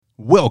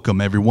Welcome,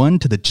 everyone,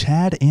 to the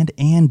Chad and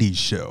Andy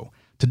Show.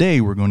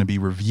 Today, we're going to be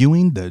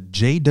reviewing the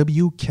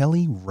J.W.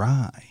 Kelly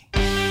Rye.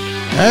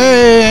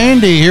 Hey,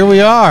 Andy, here we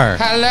are.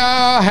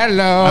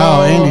 Hello.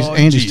 Oh,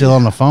 Andy's still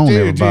on the phone,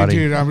 everybody.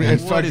 Dude, I mean,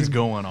 What is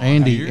going on?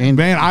 Andy.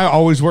 Man, I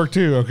always work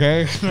too,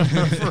 okay?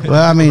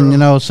 Well, I mean,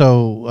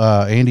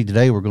 Andy,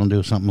 today we're going to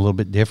do something a little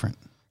bit different.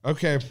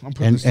 Okay, I'm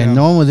putting this down. And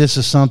normally this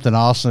is something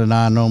Austin and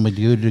I normally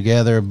do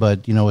together,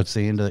 but, it's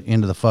the end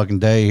of the fucking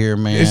day here,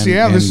 man. This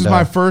is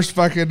my first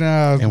fucking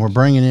and we're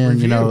bringing in,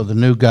 review. The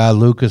new guy,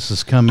 Lucas,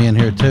 has come in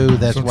here, too.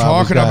 That's what why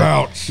I'm talking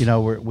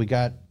about. We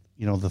got,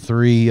 the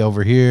three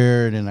over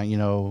here, and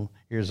then,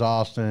 here's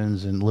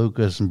Austin's and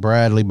Lucas and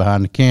Bradley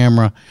behind the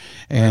camera.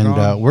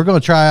 And we're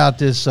going to try out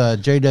this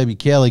J.W.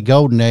 Kelly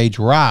Golden Age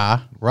Rye,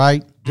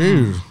 right?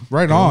 Dude,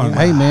 right on.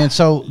 Hey, man,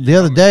 so the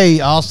other day,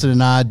 Austin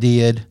and I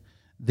did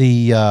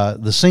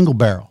the single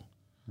barrel,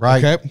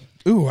 right? Okay.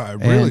 Ooh,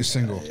 really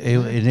single.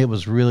 It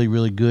was really,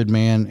 really good,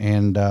 man.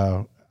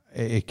 And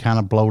it kind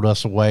of blowed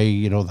us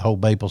away, the whole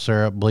maple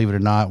syrup. Believe it or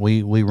not,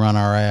 we run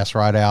our ass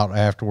right out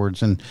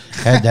afterwards and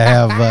had to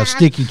have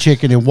sticky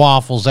chicken and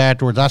waffles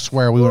afterwards. I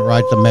swear we went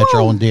right to the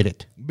Metro and did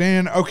it.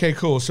 Man, okay,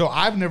 cool. So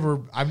I've never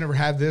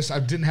had this.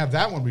 I didn't have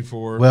that one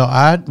before.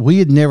 Well, we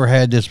had never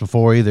had this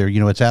before either.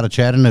 It's out of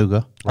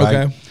Chattanooga, right?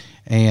 Okay.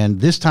 And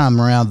this time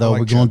around, though,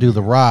 we're going to do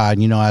the rye.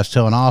 And, I was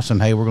telling Austin,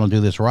 hey, we're going to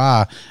do this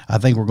rye. I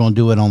think we're going to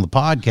do it on the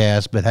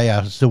podcast, but, hey,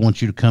 I still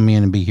want you to come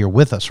in and be here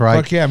with us, right?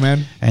 Fuck yeah,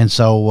 man. And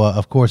so,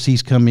 of course,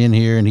 he's come in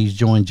here, and he's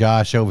joined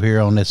Josh over here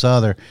on this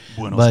other.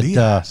 Buenos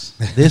dias.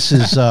 This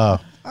is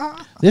a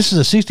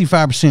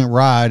 65%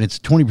 rye, and it's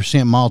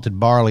 20% malted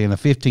barley and a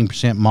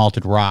 15%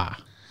 malted rye.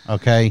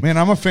 Okay? Man,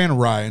 I'm a fan of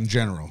rye in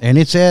general. And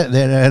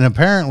and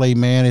apparently,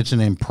 man, it's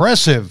an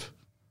impressive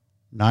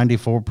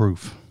 94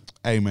 proof.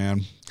 Hey,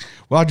 man.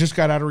 Well, I just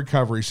got out of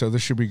recovery, so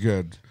this should be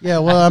good. Yeah,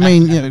 well, I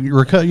mean,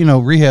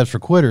 rehab's for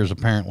quitters,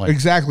 apparently.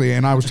 Exactly,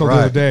 and I was told the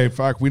other day,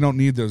 fuck, we don't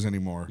need those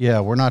anymore. Yeah,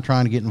 we're not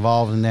trying to get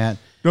involved in that.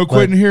 No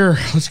quitting here.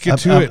 Let's get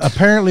to it.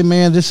 Apparently,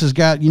 man, this has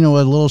got, a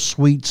little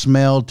sweet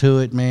smell to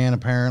it, man,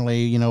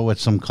 apparently, with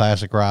some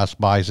classic rye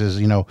spices,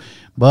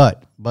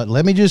 But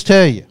let me just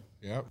tell you,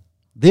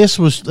 this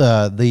was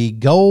the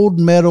gold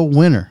medal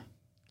winner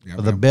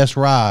for the best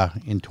rye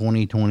in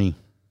 2020.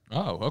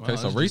 Oh, okay,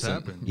 so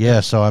recent. Yeah,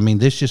 so, I mean,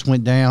 this just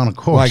went down, of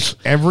course.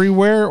 Like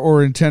everywhere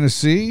or in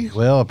Tennessee?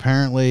 Well,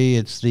 apparently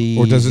it's the...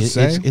 Or does it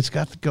say? It's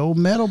got the gold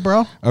medal,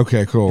 bro.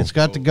 Okay, cool. It's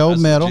got the gold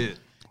medal. Legit.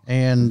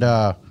 And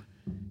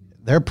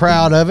they're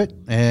proud of it.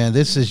 And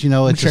this is,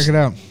 check it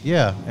out.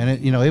 Yeah, and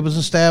it was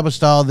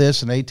established all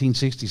this in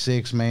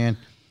 1866, man.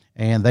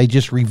 And they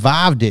just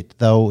revived it,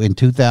 though, in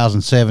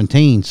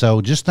 2017.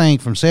 So just think,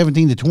 from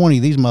 17 to 20,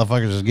 these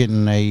motherfuckers is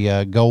getting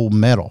a gold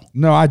medal.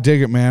 No, I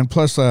dig it, man.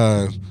 Plus,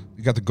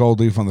 you got the gold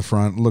leaf on the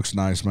front. It looks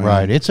nice, man.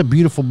 Right. It's a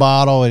beautiful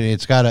bottle, and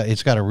it's got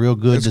a real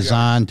good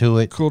design to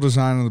it. Cool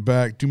design on the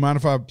back. Do you mind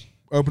if I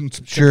open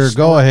some? Sure,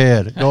 go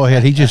ahead. Go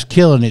ahead. He's just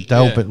killing it to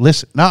open.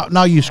 Listen,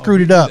 no, you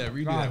screwed it up.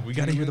 We got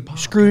to hear the pop.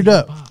 Screwed it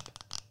up.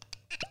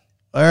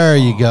 There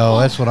you go.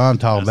 That's what I'm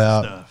talking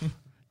about.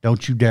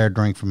 Don't you dare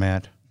drink from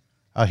that.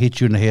 I'll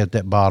hit you in the head with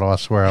that bottle. I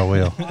swear I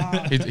will.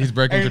 He's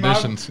breaking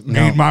traditions.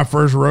 Ain't my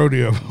first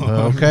rodeo.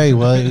 Okay,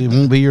 well, it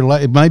won't be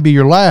it might be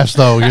your last,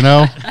 though. You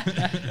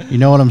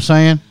know what I'm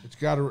saying? It's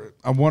got to.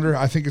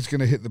 I think it's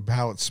going to hit the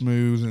palate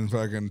smooth and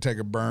fucking take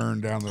a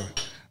burn down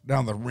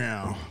the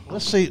rim.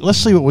 Let's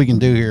see what we can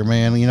do here,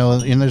 man.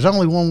 And there's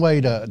only one way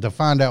to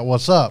find out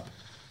what's up.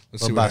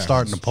 By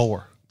starting to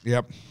pour.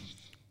 Yep.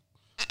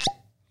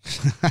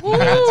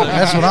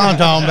 That's what I'm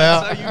talking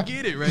about. That's how you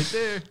get it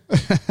right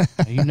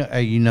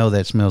there. You know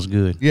that smells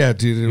good. Yeah,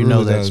 dude. It you really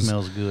know that does.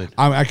 smells good.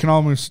 I can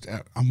almost.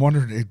 I'm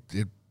wondering.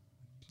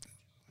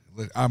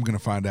 I'm gonna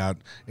find out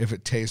if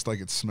it tastes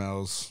like it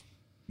smells.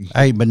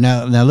 Hey, but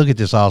now look at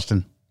this,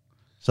 Austin.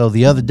 So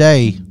the other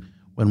day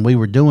when we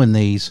were doing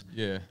these,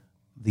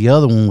 the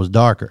other one was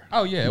darker.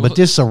 Oh yeah, but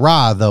this is a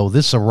rye though.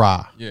 This is a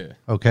rye. Yeah.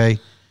 Okay,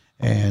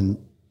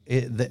 and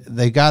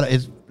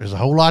there's a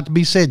whole lot to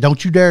be said.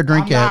 Don't you dare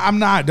drink that. I'm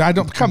not. I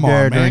don't. Come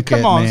on, man.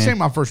 Come on. This ain't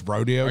my first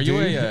rodeo. Are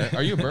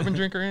you a bourbon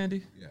drinker,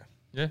 Andy?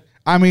 Yeah.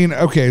 I mean,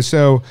 okay.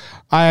 So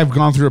I have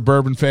gone through a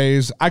bourbon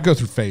phase. I go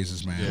through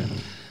phases, man. Yeah.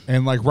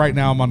 And like right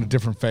now, I'm on a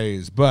different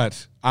phase.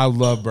 But I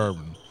love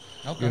bourbon.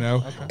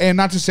 Okay. And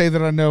not to say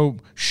that I know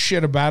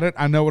shit about it.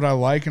 I know what I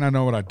like and I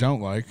know what I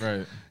don't like.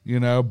 Right.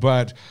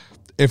 But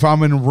if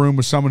I'm in a room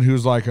with someone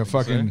who's like a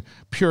fucking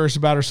purist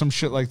about it or some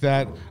shit like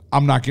that,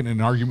 I'm not getting in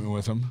an argument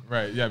with them.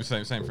 Right. Yeah,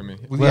 same for me.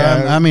 Well,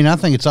 yeah. I mean, I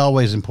think it's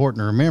always important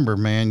to remember,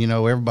 man,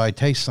 everybody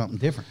tastes something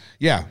different.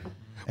 Yeah.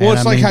 Well,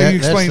 it's like how you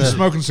explain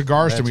smoking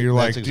cigars to me. You're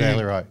like,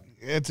 exactly right.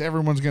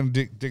 Everyone's going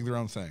to dig their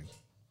own thing.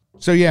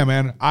 So, yeah,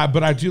 man.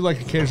 But I do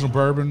like occasional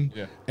bourbon.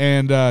 Yeah.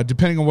 And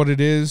depending on what it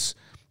is,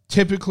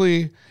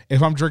 typically,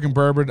 if I'm drinking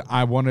bourbon,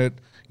 I want it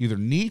either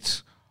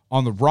neat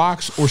on the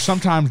rocks, or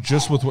sometimes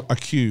just with a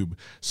cube.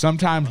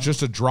 Sometimes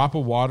just a drop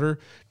of water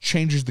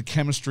changes the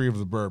chemistry of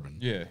the bourbon.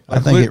 Yeah. I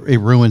think it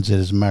ruins it,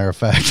 as a matter of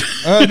fact.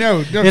 No,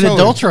 It totally.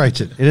 adulterates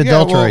it. It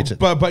adulterates it.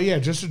 But yeah,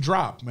 just a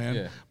drop, man.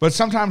 Yeah. But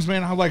sometimes,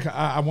 man,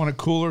 I want it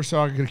cooler,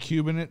 so I get a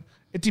cube in it.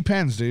 It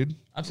depends, dude.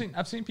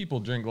 I've seen people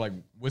drink like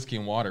whiskey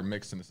and water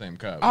mixed in the same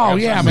cup. Oh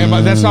Like, yeah, man.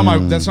 But that's not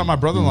my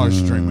brother-in-law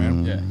used to drink,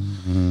 man.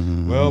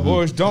 Yeah. Well,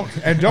 boys, don't.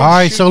 All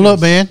right, shoot so look,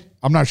 this. man.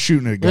 I'm not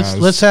shooting it, guys.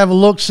 Let's have a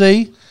look.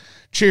 See.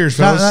 Cheers,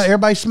 No, fellas. no,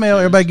 everybody smell.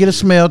 Everybody get a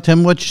smell. Tell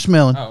me what you're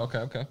smelling. Oh,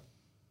 okay.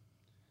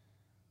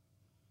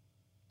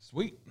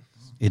 Sweet.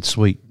 It's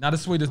sweet. Not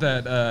as sweet as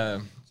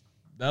that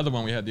the other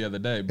one we had the other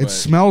day, but It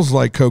smells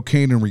like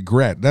cocaine and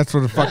regret. That's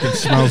what it fucking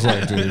smells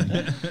like, dude.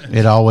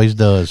 It always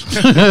does.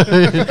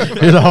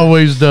 It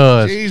always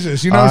does.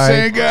 Jesus, you know All what I'm right.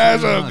 saying,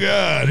 guys? Oh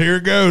God, here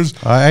it goes.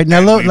 All right,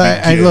 now look.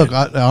 Hey, Look.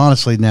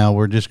 Honestly, now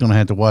we're just going to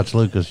have to watch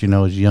Lucas. You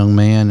know, he's a young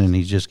man and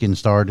he's just getting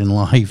started in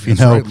life. You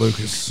That's know, right,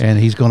 Lucas. and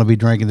he's going to be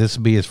drinking. This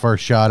will be his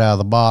first shot out of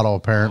the bottle,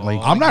 apparently.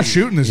 I'm not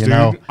shooting this, You dude.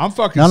 know. I'm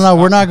fucking. No,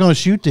 we're not going to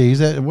shoot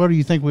these. What do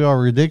you think we are?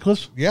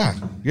 Ridiculous? Yeah,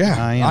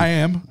 I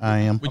am. I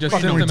am. we just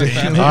fucking sipped them as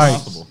fast as All right.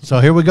 possible. So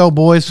here we go,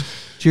 boys.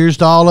 Cheers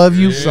to all of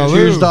you. Salud.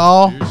 Cheers to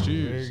all. Cheers.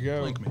 There you go.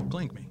 Blink me.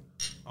 Blink me.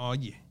 Oh,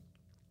 yeah.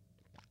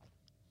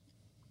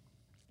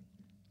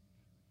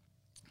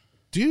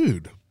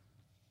 Dude.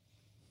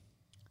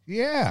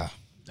 Yeah.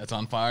 That's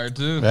on fire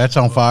too. That's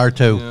on fire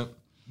too. Yep.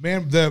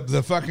 Man,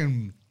 the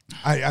fucking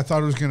I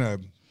thought it was gonna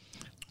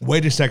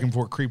wait a second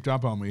before it creeped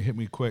up on me. It hit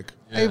me quick.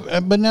 Hey,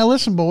 but now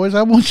listen, boys.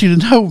 I want you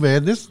to know,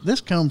 man.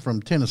 This comes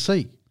from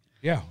Tennessee.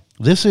 Yeah.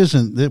 This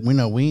isn't that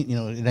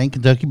it ain't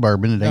Kentucky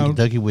bourbon, it ain't No.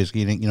 Kentucky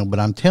whiskey, it ain't, but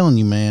I'm telling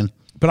you, man,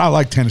 But I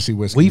like Tennessee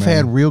whiskey. we've man.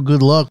 had real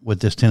good luck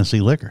with this Tennessee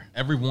liquor.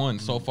 Every one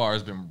so far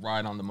has been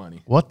right on the money.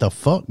 What the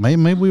fuck?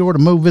 Maybe we ought to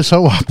move this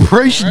whole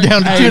operation Right.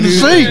 down to Hey,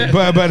 dude, Tennessee.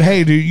 but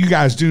hey, dude, you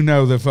guys do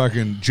know that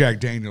fucking Jack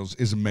Daniels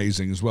is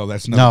amazing as well.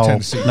 That's another No,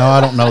 Tennessee. no,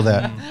 I don't know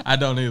that. I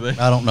don't either.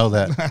 I don't know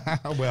that.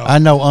 Well, I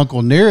know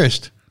Uncle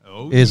Nearest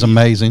is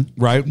amazing,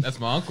 right? That's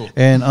my uncle.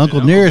 and Uncle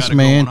Uncle Nearest, got it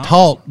man, going on.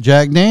 taught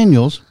Jack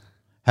Daniels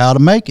how to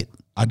make it.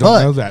 I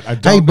don't know that. I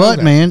don't hey, know but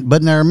that. man,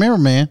 but now remember,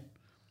 man,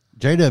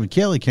 J.W.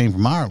 Kelly came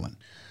from Ireland,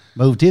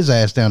 moved his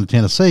ass down to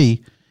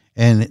Tennessee,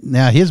 and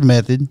now his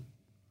method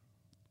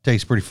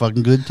tastes pretty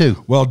fucking good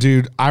too. Well,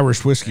 dude,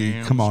 Irish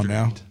whiskey. Come on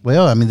now.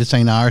 Well, I mean, this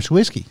ain't Irish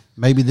whiskey.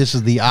 Maybe this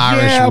is the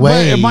Irish Yeah,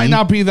 way. but it might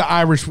not be the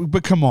Irish.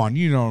 But come on,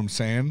 you know what I'm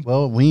saying?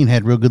 Well, we ain't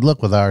had real good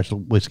luck with Irish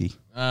whiskey.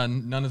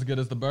 None as good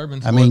as the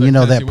bourbons. I or mean, the you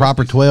know, Tennessee that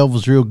Proper whiskeys. 12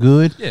 was real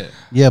good. Yeah.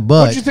 Yeah, What'd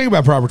but you think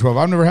about Proper 12?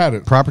 I've never had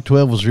it. Proper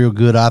 12 was real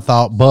good, I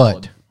thought,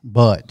 but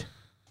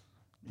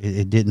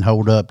it didn't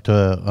hold up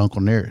to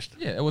Uncle Nearest.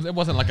 Yeah, it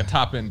wasn't like a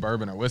top end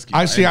bourbon or whiskey.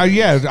 I by see. any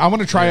means. I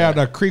want to try out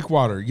a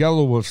Creekwater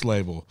Yellow Wolf's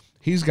label.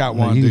 He's got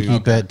one, You dude. can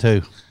keep that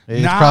too.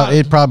 Nah.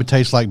 It probably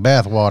tastes like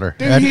bath water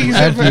Dude, after, he's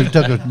after you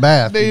took a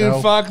bath. Dude, you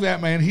know? fuck that,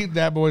 man.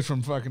 That boy's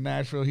from fucking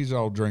Nashville. He's an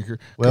old drinker.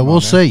 Well, Come we'll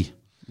on, man. see.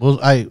 Well,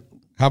 hey,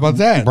 How about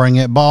that? bring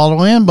that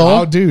bottle in,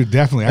 boy. Oh, dude,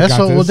 definitely. That's I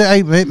got what. this.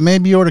 Well, hey,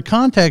 maybe you ought to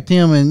contact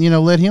him and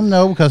let him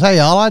know, because hey,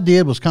 all I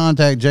did was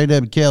contact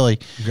J.W. Kelly,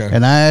 Okay.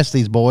 and I asked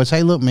these boys,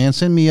 hey, look, man,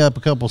 send me up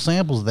a couple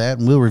samples of that,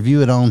 and we'll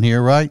review it on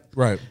here. Right?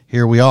 Right.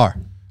 Here we are.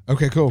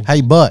 Okay, cool. Hey,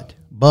 but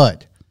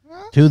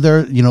to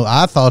their,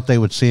 I thought they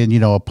would send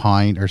a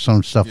pint or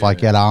some stuff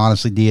like that. I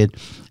honestly did,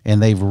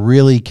 and they've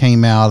really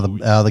came out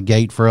of the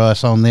gate for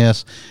us on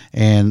this,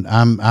 and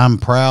I'm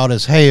proud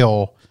as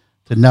hell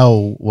to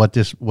know what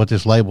this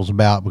label's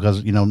about,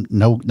 because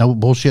no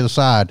bullshit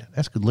aside,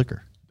 that's good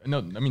liquor. No,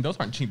 I mean those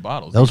aren't cheap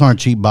bottles. Those aren't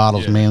cheap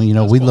bottles, Yeah, man.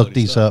 that's We looked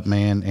quality these stuff. up,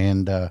 man,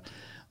 and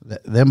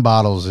them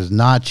bottles is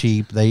not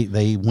cheap.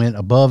 They went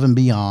above and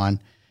beyond,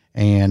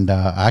 and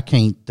I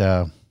can't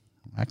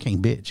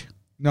bitch.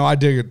 No, I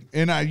dig it.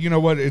 And you know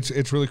what?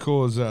 It's really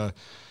cool is, now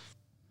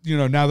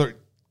that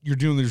you're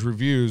doing these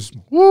reviews,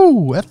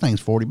 Woo, that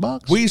thing's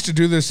 $40. we used to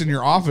do this in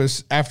your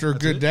office after a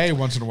good day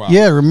once in a while.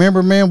 Yeah,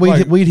 remember, man,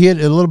 Like- we'd hit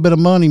a little bit of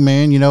money,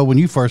 man, when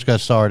you first got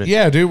started.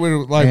 Yeah, dude. We'd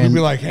And- be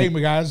like, hey, my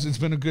guys, it's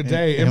been a good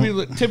day. And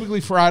we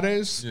typically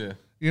Fridays, Yeah.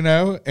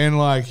 and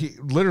like he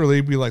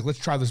literally be like, let's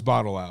try this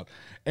bottle out.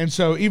 And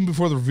so even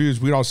before the reviews,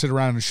 we'd all sit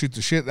around and shoot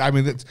the shit. I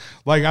mean, that's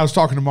like I was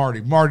talking to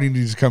Marty. Marty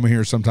needs to come in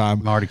here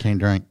sometime. Marty can't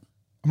drink.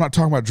 I'm not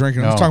talking about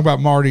drinking. I'm No. talking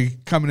about Marty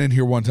coming in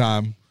here one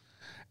time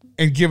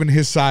and giving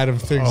his side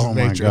of things Oh, of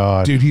my nature.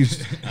 God. Dude,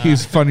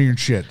 he's funnier than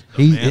shit.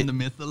 And the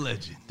myth, the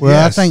legend. Well,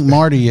 Yes. I think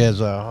Marty has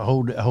a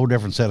whole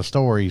different set of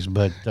stories,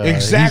 but he's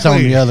Exactly.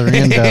 on the other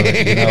end of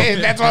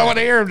it. That's what I want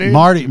to hear, dude.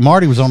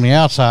 Marty was on the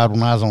outside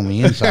when I was on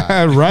the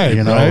inside. Right,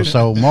 right.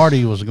 So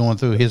Marty was going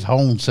through his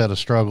own set of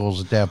struggles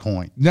at that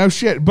point. No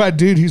shit. But,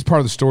 dude, he's part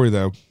of the story,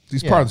 though.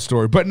 He's part of the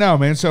story. But, no,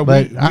 man. So,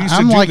 But we used to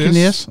I'm do liking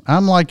this.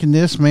 I'm liking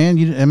this, man.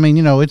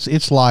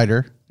 It's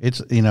lighter.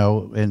 It's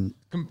and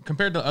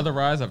Compared to other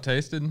ryes I've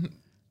tasted,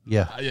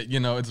 yeah.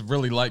 it's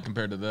really light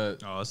compared to that.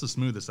 Oh, it's the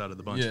smoothest out of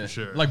the bunch Yeah, for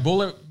sure. like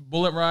bullet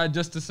rye.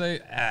 Just to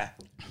say,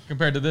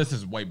 compared to this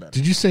is way better.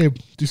 Did you say,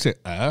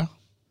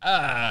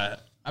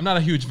 I'm not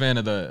a huge fan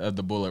of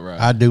the bullet rye.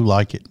 I do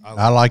like it.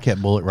 I like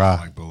that bullet rye.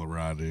 like Bullet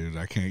Rye, dude.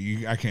 I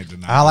can't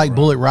deny. I like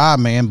Bullet Rye,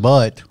 man,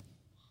 but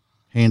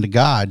hand to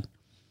God,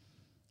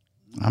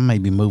 I may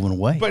be moving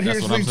away. But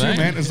here's the thing, too,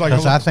 man. It's like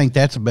because I think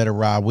that's a better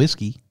rye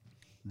whiskey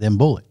than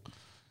Bullet.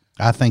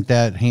 I think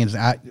that hands.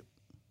 But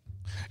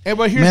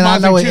here's my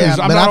thing, too. Is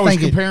I'm not always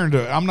comparing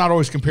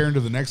to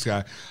the next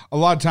guy. A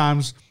lot of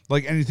times,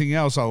 like anything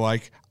else, I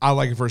like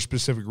it for a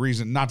specific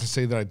reason. Not to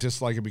say that I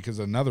dislike it because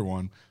of another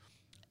one.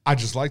 I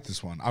just like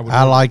this one.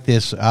 I like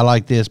this,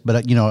 but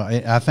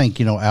I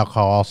think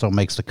alcohol also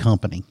makes the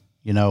company,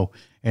 and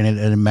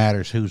it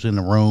matters who's in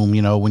the room,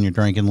 when you're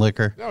drinking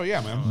liquor. Oh yeah,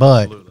 man.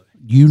 But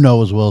you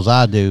know as well as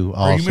I do,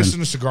 Austin, are you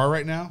missing a cigar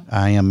right now?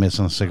 I am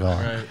missing a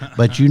cigar, right.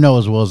 But you know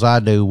as well as I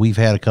do, we've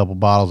had a couple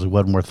bottles that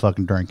wasn't worth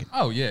fucking drinking.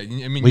 Oh yeah, I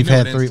mean we've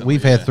had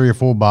had 3 or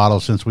 4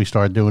 bottles since we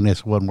started doing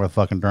this. It wasn't worth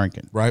fucking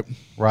drinking. Right,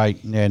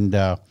 and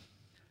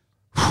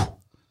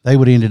they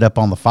would have ended up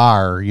on the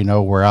fire,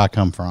 where I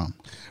come from.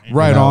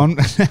 Right on.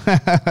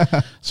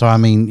 So, I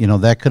mean,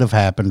 that could have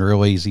happened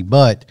real easy.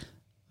 But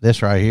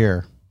this right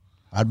here,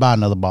 I'd buy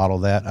another bottle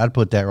of that. I'd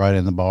put that right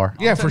in the bar.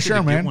 Yeah, for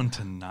sure, man. Get one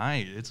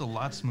tonight. It's a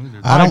lot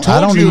smoother.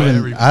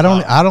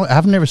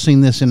 I've never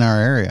seen this in our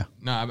area.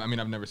 No, I mean,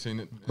 I've never seen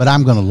it. But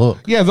I'm going to look.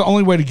 Yeah, the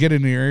only way to get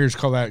in your area is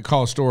call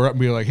a store up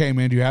and be like, hey,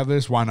 man, do you have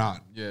this? Why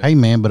not? Yeah. Hey,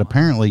 man, but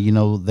apparently,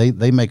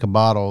 they make a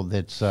bottle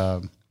that's,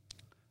 what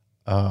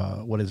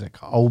is it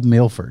called? Old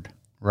Milford,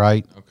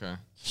 right? Okay.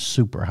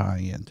 Super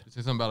high end. Say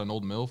something about an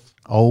old MILF?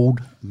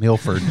 Old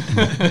Milford.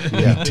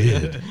 Yeah. He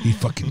did. He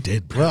fucking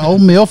did, bro. Well,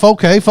 old MILF,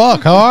 okay,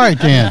 fuck. All right,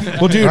 then.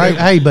 Well, dude. Right?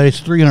 Hey, but it's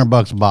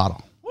 $300 a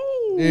bottle.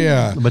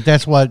 Yeah. But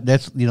that's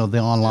the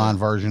online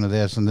version of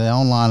this. And the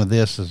online of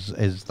this is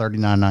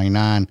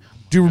 $39.99.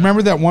 Do you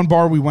remember that one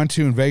bar we went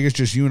to in Vegas,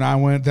 just you and I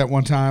went that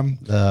one time?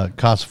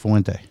 Casa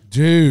Fuente.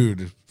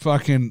 Dude,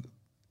 fucking,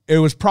 it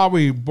was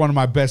probably one of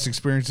my best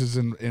experiences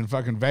in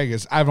fucking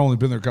Vegas. I've only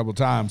been there a couple of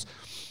times.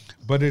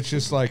 But it's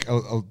just like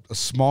a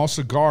small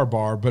cigar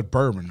bar, but a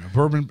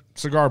bourbon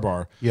cigar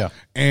bar. Yeah.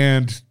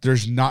 And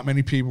there's not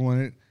many people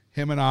in it.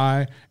 Him and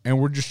I, and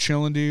we're just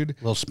chilling, dude.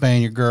 Little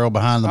Spaniard girl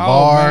behind the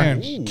bar.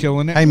 Man,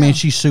 killing it. Hey, man,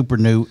 she super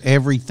knew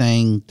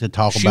everything to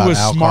talk about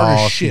alcohol. Smart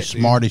as shit,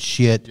 She's smart as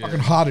shit. Fucking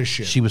hot as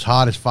shit. She was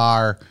hot as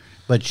fire,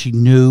 but she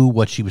knew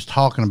what she was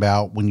talking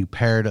about when you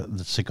paired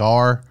the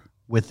cigar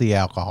with the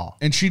alcohol.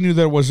 And she knew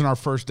that it wasn't our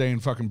first day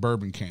in fucking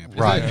bourbon camp.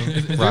 Right.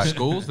 Is there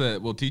schools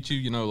that will teach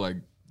you, like,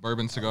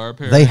 bourbon cigar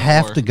pairing? They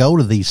have to go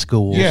to these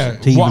schools to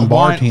even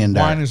bartend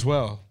there. Wine as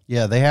well.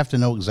 Yeah, they have to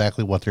know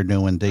exactly what they're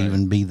doing to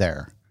even be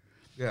there.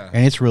 Yeah.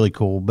 And it's really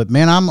cool. But,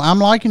 man, I'm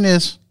liking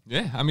this.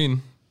 Yeah, I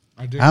mean,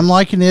 I do. I'm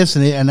liking this,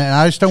 and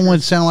I just don't want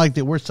it to sound like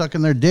that we're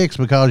sucking their dicks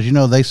because,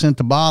 they sent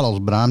the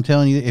bottles. But I'm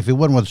telling you, if it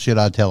wasn't worth shit,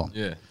 I'd tell them.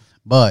 Yeah.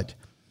 But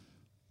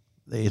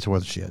it's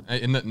worth shit.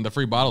 And the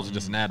free bottles are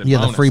just an added bonus.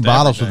 Yeah, the free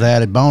bottles with the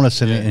added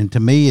bonus. And to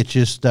me, it's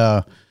just...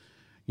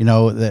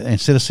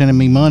 instead of sending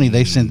me money,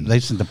 they sent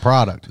the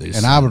product,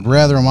 and I would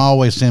rather them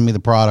always send me the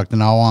product.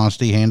 In all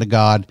honesty, hand to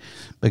God,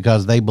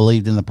 because they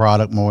believed in the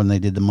product more than they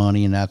did the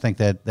money, and I think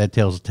that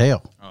tells a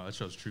tale. Oh, that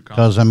shows true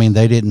confidence. Because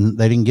they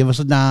didn't give us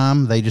a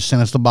dime. They just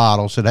sent us the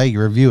bottle, said, "Hey,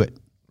 you review it."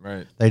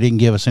 Right. They didn't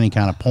give us any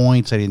kind of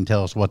points. They didn't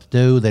tell us what to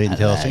do. They didn't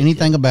tell us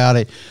anything about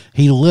it.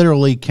 He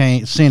literally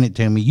sent it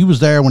to me. You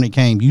was there when it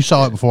came. You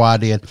saw it before I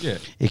did. Yeah.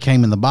 It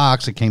came in the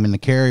box. It came in the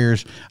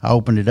carriers. I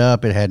opened it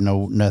up. It had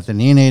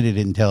nothing in it. It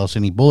didn't tell us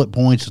any bullet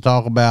points to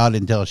talk about. It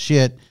didn't tell us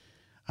shit.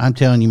 I'm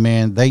telling you,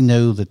 man, they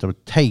knew that the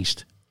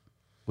taste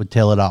would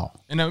tell it all.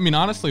 And I mean,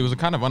 honestly, it was a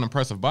kind of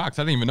unimpressive box.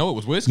 I didn't even know it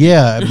was whiskey.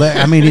 Yeah, but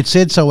I mean, it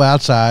said so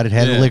outside. It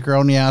had the Yeah. liquor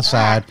on the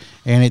outside,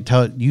 and it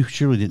told you.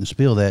 Surely didn't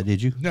spill that,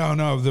 did you?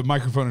 No, the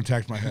microphone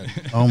attacked my head.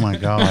 Oh my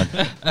God!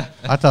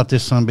 I thought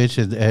this son of a bitch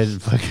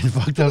had fucking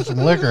fucked up some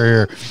liquor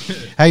here.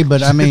 Hey,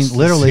 but I mean,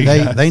 literally,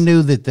 they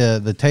knew that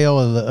the tail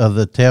of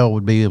the tail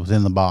would be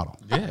within the bottle.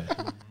 Yeah.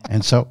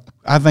 And so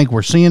I think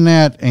we're seeing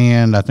that,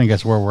 and I think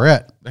that's where we're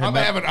at. I'm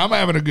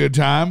having a good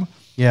time.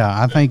 Yeah,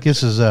 I think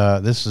this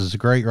is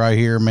great right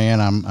here,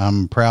 man.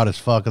 I'm proud as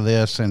fuck of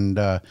this, and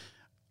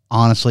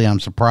honestly, I'm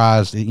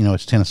surprised.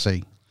 It's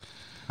Tennessee.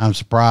 I'm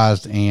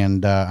surprised,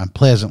 and I'm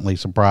pleasantly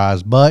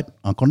surprised. But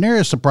Uncle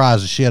Nearest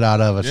surprised the shit out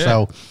of us. Yeah.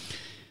 So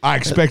I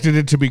expected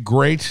it to be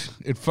great.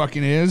 It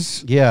fucking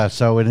is. yeah,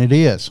 and it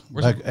is.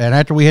 And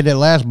after we had that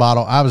last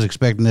bottle, I was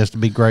expecting this to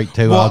be great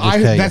too. Well, I'll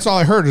just tell you. that's all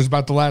I heard is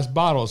about the last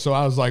bottle. So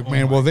I was like,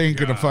 man, they ain't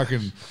gonna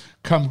fucking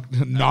come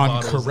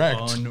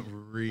non-correct.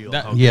 Unreal.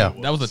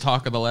 That was the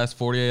talk of the last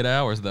 48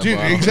 hours, though. Dude,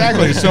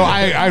 exactly. So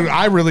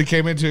I really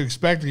came into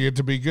expecting it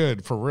to be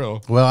good, for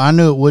real. Well, I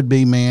knew it would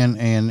be, man,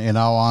 and in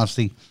all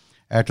honesty,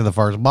 after the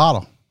first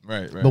bottle.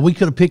 Right. But we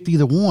could have picked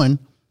either one,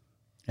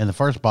 and the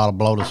first bottle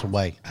blowed us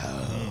away.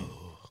 Oh.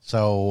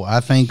 So I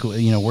think,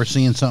 we're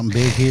seeing something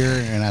big here,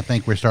 and I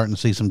think we're starting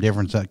to see some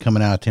difference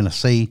coming out of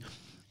Tennessee.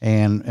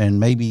 And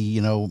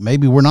maybe,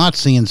 maybe we're not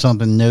seeing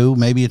something new.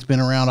 Maybe it's been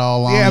around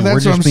all along. Yeah,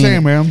 that's what I'm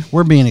saying, man.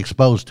 We're being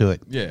exposed to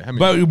it. Yeah. I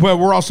mean, but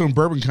we're also in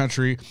bourbon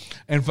country,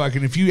 and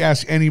fucking if you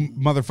ask any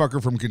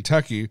motherfucker from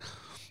Kentucky,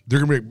 they're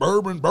gonna be like,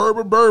 bourbon,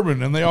 bourbon,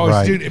 bourbon, and they always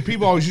Right. do. And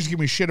people always just give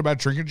me shit about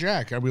drinking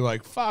Jack. I'd be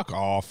like, fuck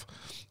off.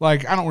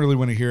 Like, I don't really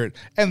want to hear it.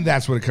 And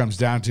that's what it comes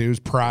down to, is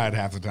pride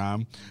half the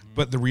time.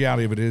 But the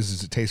reality of it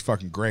is it tastes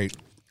fucking great.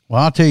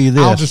 Well, I'll tell you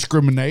this. I'll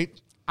discriminate.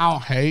 I'll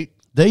hate.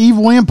 The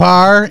Evil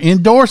Empire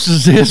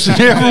endorses this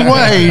in every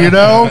way, you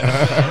know?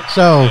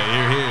 So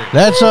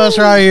that's us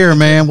right here,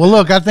 man. Well,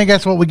 look, I think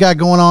that's what we got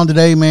going on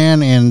today,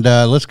 man. And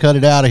let's cut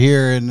it out of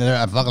here. And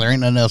fuck, there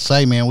ain't nothing else to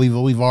say, man.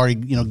 We've already,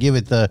 give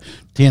it the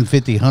 10,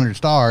 50, 100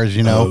 stars,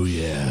 Oh,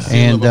 yeah.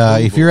 And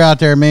if you're out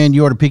there, man,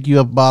 you ought to pick you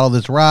up a bottle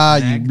that's right.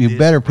 You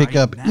better pick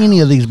up any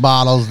of these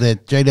bottles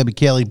that J.W.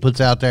 Kelly puts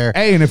out there.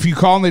 Hey, and if you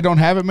call and they don't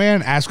have it,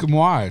 man, ask them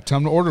why. Tell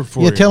them to order it for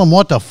you. Yeah, tell them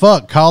what the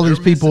fuck. Call these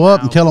people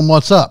up and tell them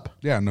what's up.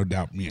 Yeah, no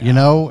doubt. Yeah.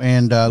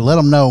 And let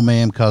them know,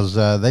 man, because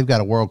they've got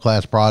a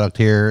world-class product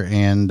here,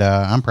 and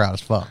I'm proud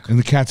as fuck. And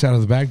the cat's out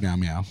of the bag now,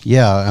 meow.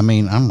 Yeah, I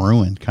mean, I'm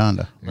ruined, kind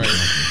of. Right.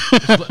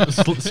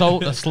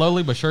 So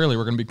slowly but surely,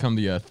 we're going to become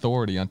the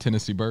authority on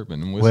Tennessee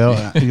bourbon and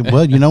whiskey.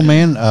 Well,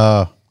 man,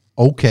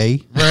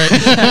 okay.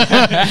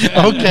 Right.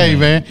 Okay,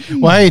 man.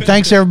 Well, hey,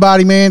 thanks,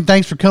 everybody, man.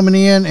 Thanks for coming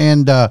in,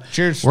 and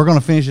cheers. We're going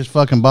to finish this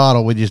fucking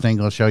bottle. We just ain't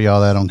going to show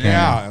y'all that on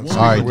camera. Yeah.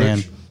 All right,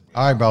 Dan.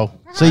 All right, bro.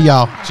 See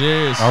y'all.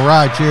 Cheers. All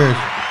right, cheers.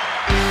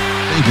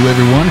 Thank you,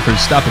 everyone, for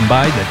stopping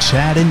by the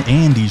Chad and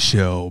Andy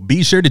Show.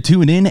 Be sure to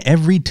tune in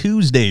every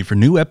Tuesday for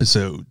new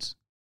episodes.